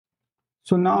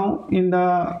So now in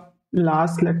the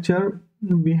last lecture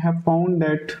we have found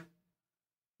that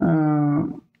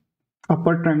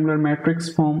upper triangular matrix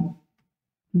form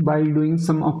by doing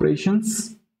some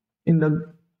operations in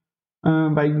the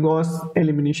by Gauss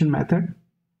elimination method.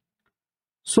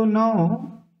 So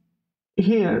now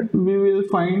here we will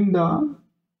find the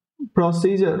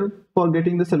procedure for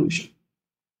getting the solution.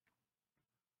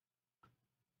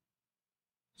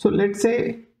 So let's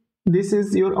say this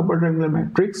is your upper triangular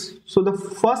matrix. So the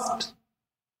first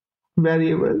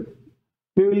variable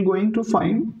we will going to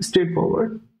find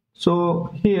straightforward.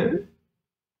 So here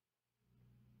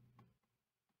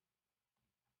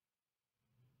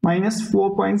minus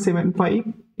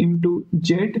 4.75 into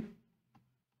z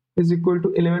is equal to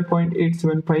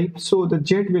 11.875. So the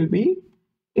z will be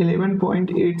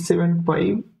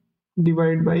 11.875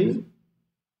 divided by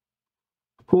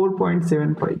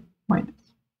 4.75 minus,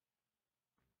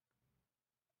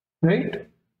 right?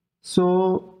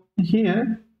 So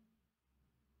here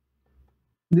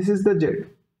this is the z,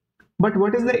 but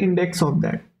what is the index of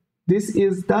that? This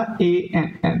is the a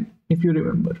and n. If you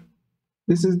remember,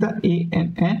 this is the a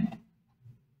and n,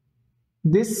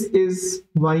 this is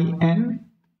yn,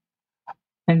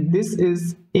 and this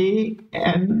is a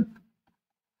n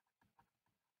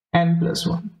n plus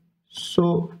 1.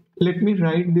 So let me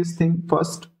write this thing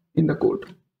first in the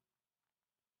code.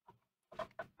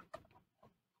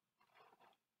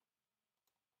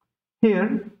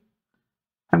 Here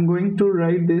I'm going to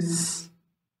write this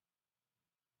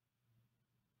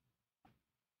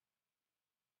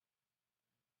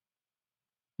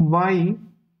y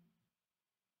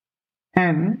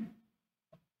n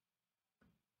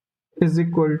is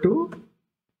equal to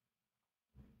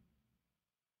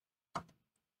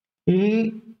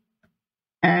a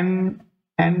n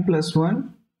n plus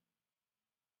 1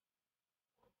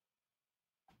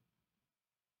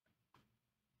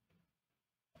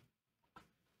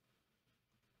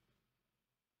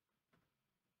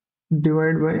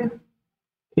 divided by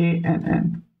a and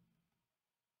n,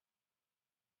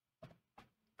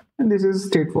 and this is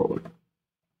straightforward.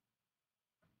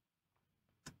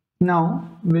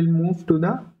 Now we'll move to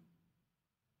the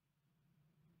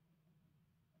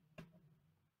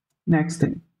next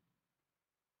thing.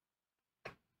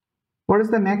 What is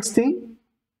the next thing?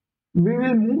 We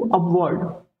will move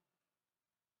upward.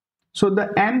 So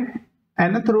the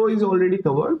nth row is already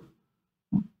covered.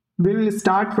 We will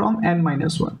start from n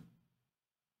minus 1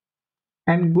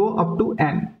 and go up to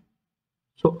n.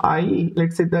 So I,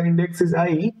 let's say the index is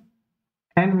I,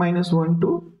 n minus 1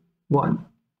 to 1.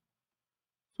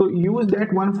 So use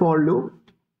that one for loop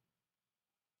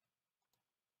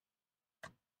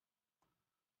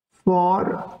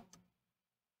for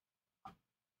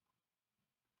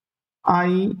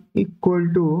I equal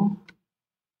to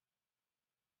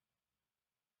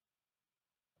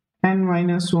n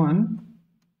minus 1,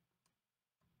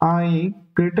 I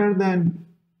greater than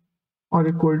or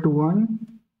equal to 1,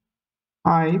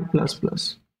 I plus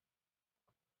plus.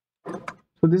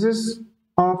 So this is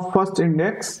our first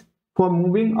index for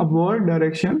moving upward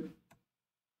direction,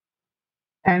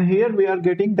 and here we are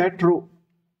getting that row.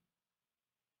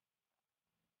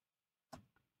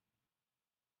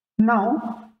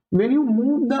 Now when you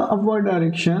move the upward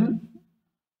direction,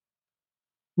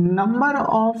 number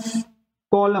of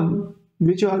column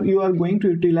which you are going to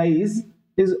utilize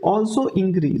is also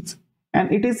increased,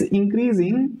 and it is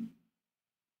increasing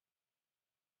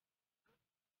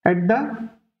at the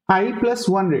I plus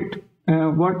 1 rate.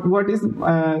 What is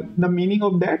the meaning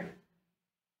of that?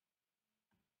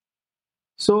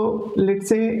 So let's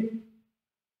say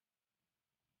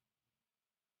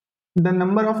the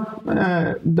number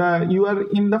of you are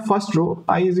in the first row,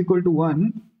 I is equal to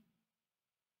 1.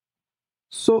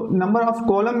 So number of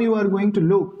column you are going to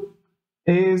look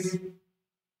is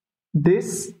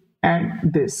this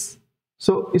and this.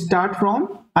 So start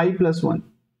from I plus 1.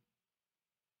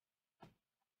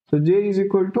 So j is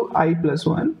equal to I plus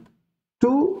 1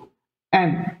 to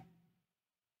n,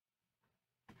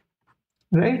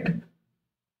 right?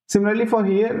 Similarly for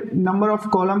here, number of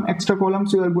extra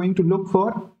columns you are going to look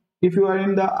for. If you are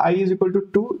in the I is equal to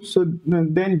 2, so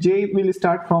then j will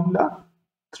start from the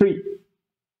 3.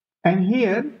 And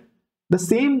here the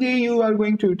same j you are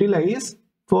going to utilize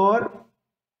for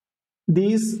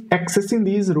these accessing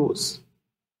these rows,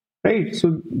 right?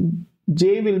 So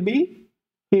j will be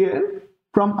here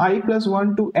from I plus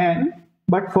 1 to n,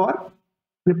 but for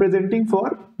representing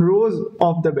for rows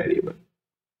of the variable,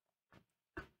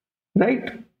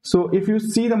 right? So if you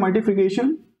see the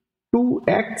multiplication,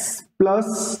 2x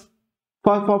plus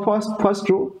for first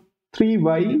row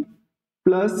 3y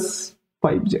plus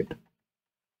 5z.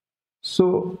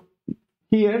 So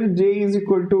here j is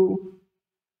equal to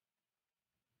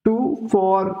 2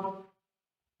 for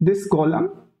this column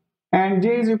and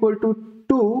j is equal to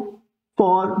 2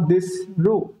 for this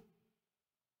row.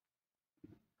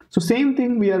 So same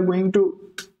thing we are going to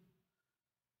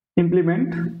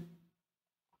implement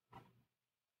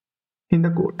in the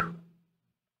code.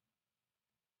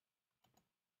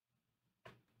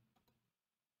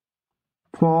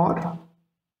 For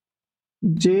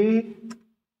j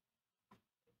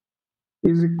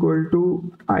is equal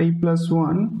to I plus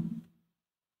 1,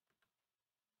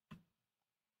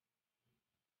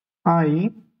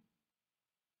 I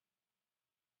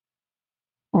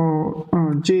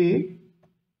or j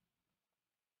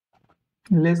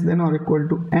less than or equal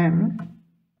to n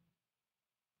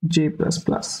j plus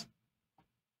plus.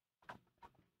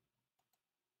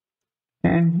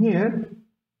 And here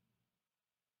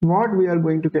what we are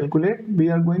going to calculate? We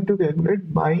are going to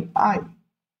calculate by I.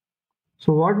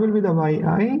 So what will be the yi?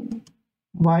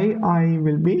 Yi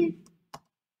will be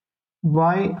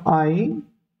yi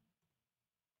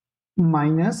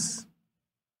minus,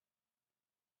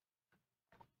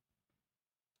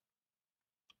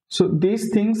 so these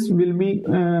things will be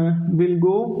will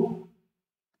go,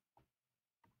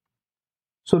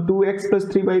 so 2x plus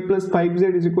 3y plus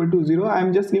 5z is equal to 0. I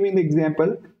am just giving the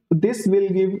example. So this will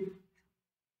give,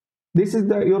 this is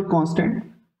the your constant,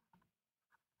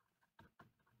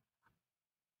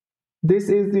 this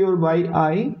is your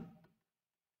yi,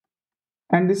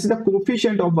 and this is the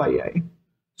coefficient of yi.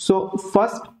 So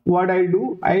first what I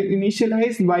do, I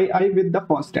initialize yi with the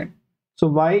constant. So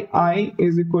yi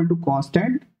is equal to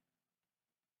constant,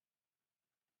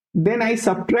 then I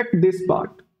subtract this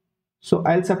part. So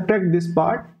I'll subtract this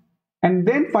part and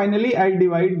then finally I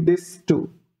divide this too.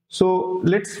 So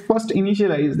let's first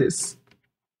initialize this.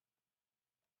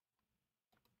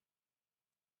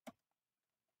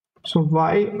 So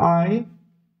yi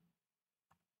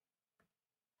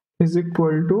is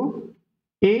equal to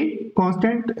a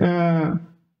constant,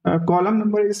 column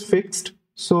number is fixed.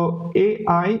 So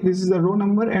ai, this is the row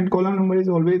number, and column number is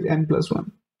always n plus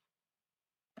 1.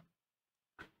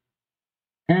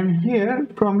 And here,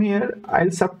 from here, I'll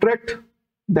subtract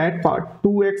that part,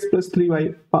 2x plus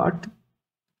 3y part.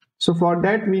 So for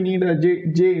that we need a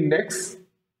j index.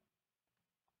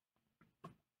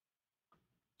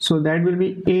 So that will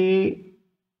be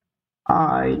a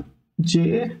I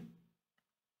j,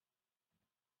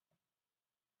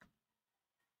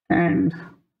 and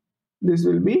this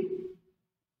will be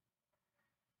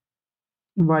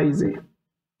yj.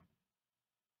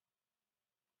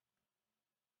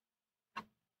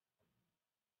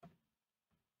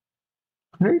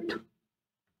 Right?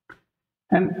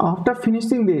 And after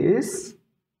finishing this,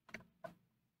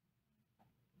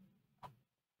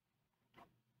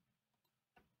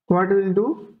 what we will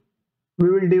do? We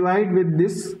will divide with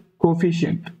this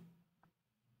coefficient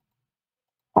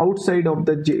outside of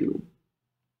the j loop.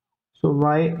 So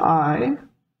yi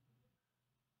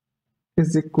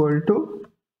is equal to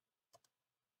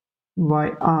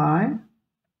yi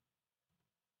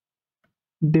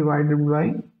divided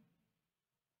by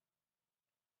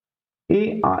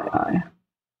aii.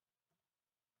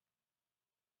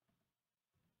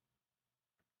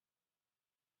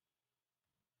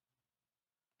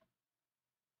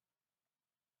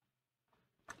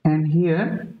 And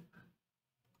here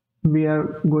we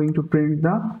are going to print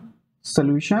the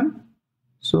solution.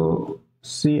 So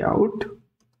see out,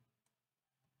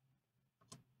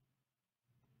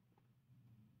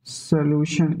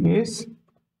 solution is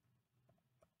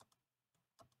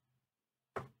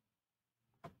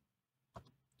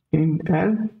int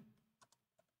L.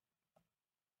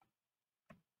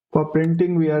 For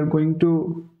printing we are going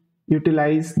to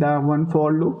utilize the one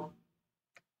for loop.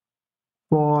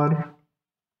 For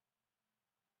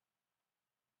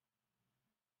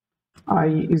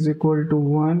I is equal to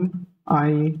 1,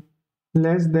 I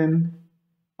less than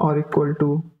or equal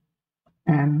to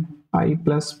n I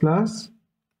plus plus,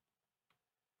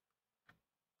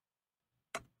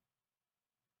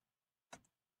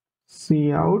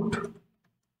 see out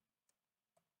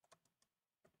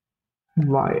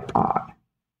yi.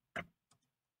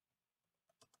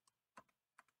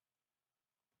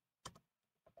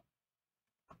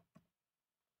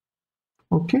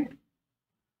 Okay.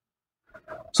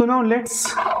 So now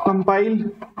let's compile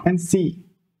and see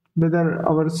whether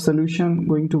our solution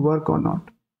going to work or not.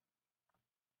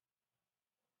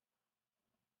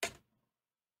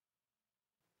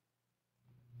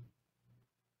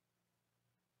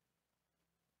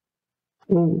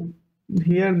 Oh,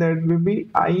 here that will be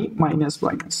I minus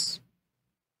minus.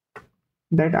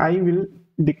 That I will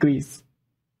decrease.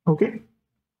 Okay.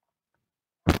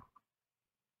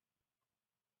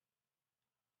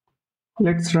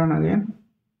 Let's run again.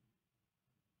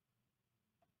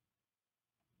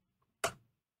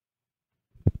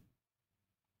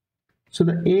 So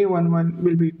the A11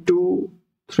 will be 2,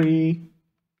 3,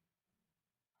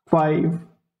 5,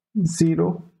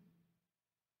 0,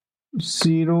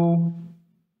 0,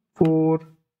 4,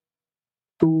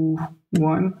 2,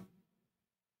 1,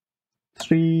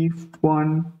 3,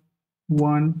 1,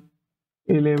 1,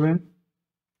 11,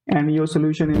 and your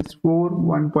solution is 4,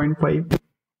 1.5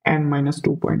 and minus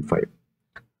 2.5.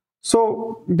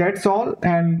 So that's all.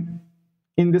 And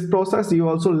in this process you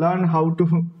also learn how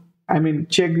to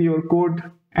check your code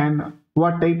and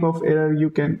what type of error you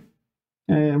can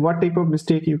what type of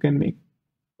mistake you can make.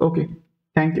 Okay,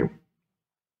 thank you.